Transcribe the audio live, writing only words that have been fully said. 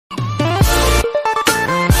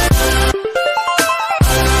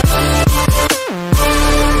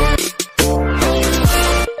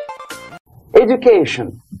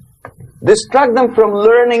education. Distract them from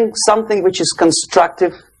learning something which is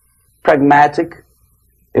constructive, pragmatic,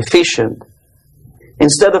 efficient.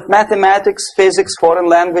 Instead of mathematics, physics, foreign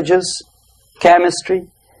languages, chemistry,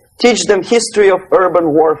 teach them history of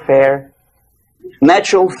urban warfare,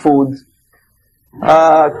 natural food,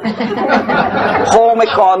 home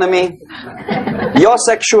economy, your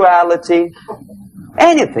sexuality,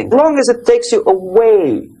 anything, as long as it takes you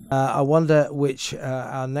away. I wonder which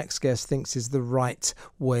our next guest thinks is the right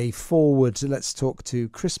way forward. Let's talk to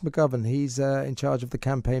Chris McGovern. He's in charge of the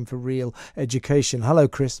Campaign for Real Education. Hello,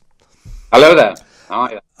 Chris. Hello there.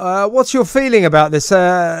 Hi. What's your feeling about this?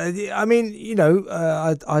 I mean, you know,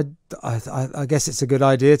 I guess it's a good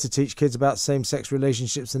idea to teach kids about same-sex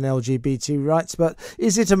relationships and LGBT rights, but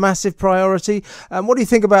is it a massive priority? And what do you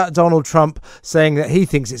think about Donald Trump saying that he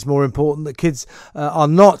thinks it's more important that kids are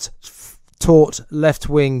not taught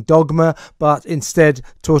left-wing dogma, but instead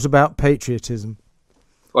taught about patriotism?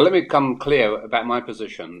 Well, let me come clear about my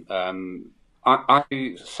position. I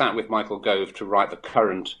sat with Michael Gove to write the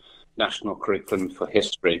current national curriculum for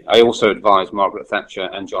history. I also advised Margaret Thatcher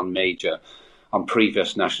and John Major on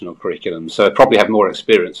previous national curriculums, so I probably have more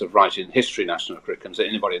experience of writing history national curriculums than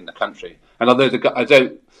anybody in the country. And although I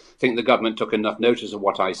don't think the government took enough notice of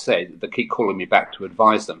what I said, they keep calling me back to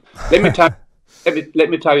advise them. Let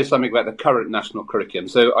me tell you something about the current national curriculum.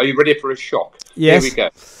 So are you ready for a shock? Yes. Here we go.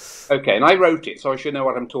 Okay, and I wrote it, so I should know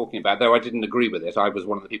what I'm talking about, though I didn't agree with it. I was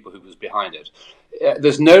one of the people who was behind it.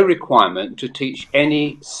 There's no requirement to teach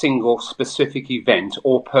any single specific event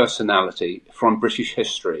or personality from British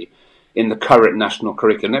history in the current national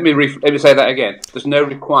curriculum. Let me say that again. There's no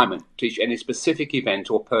requirement to teach any specific event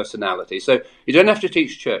or personality. So you don't have to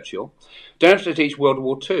teach Churchill, don't have to teach World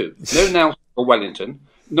War II, no Nelson or Wellington.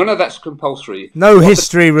 None of that's compulsory. No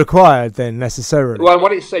history required then, necessarily. Well,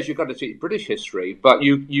 what it says, you've got to teach British history, but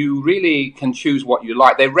you really can choose what you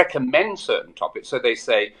like. They recommend certain topics. So they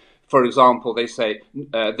say, for example, they say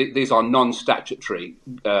these are non-statutory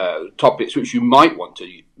topics which you might want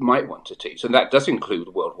to teach, and that does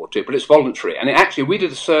include World War II, but it's voluntary. And actually, we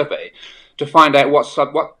did a survey to find out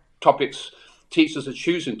what topics teachers are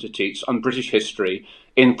choosing to teach on British history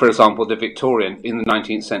in, for example, the Victorian in the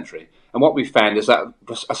 19th century. And what we found is that,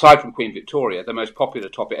 aside from Queen Victoria, the most popular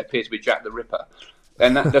topic appears to be Jack the Ripper.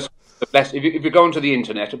 And that's the best. If you go onto the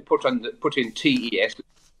internet and put in TES,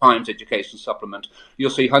 Times Education Supplement, you'll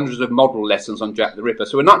see hundreds of model lessons on Jack the Ripper.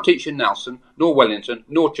 So we're not teaching Nelson, nor Wellington,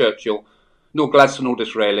 nor Churchill, nor Gladstone or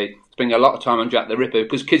Disraeli. Spending a lot of time on Jack the Ripper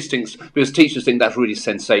because teachers think that's really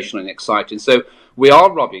sensational and exciting. So we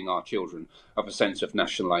are robbing our children of a sense of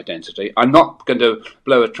national identity. I'm not going to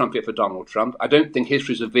blow a trumpet for Donald Trump. I don't think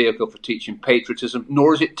history is a vehicle for teaching patriotism,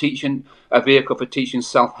 nor is it a vehicle for teaching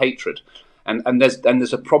self-hatred. And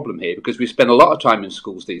there's a problem here because we spend a lot of time in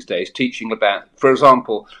schools these days teaching about, for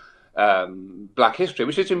example, black history,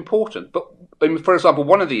 which is important. But for example,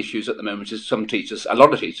 one of the issues at the moment is a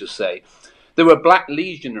lot of teachers say, there were black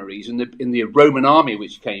legionaries in the Roman army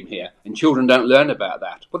which came here, and children don't learn about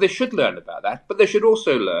that. Well, they should learn about that, but they should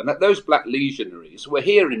also learn that those black legionaries were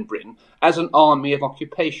here in Britain as an army of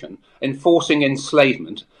occupation, enforcing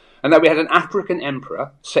enslavement, and that we had an African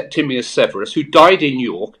emperor, Septimius Severus, who died in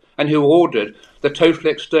York and who ordered the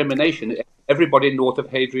total extermination of everybody north of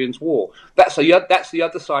Hadrian's Wall. That's the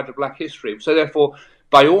other side of black history. So therefore,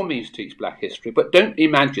 by all means, teach black history, but don't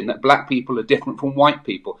imagine that black people are different from white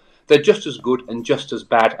people. They're just as good and just as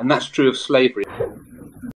bad, and that's true of slavery.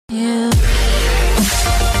 Yeah.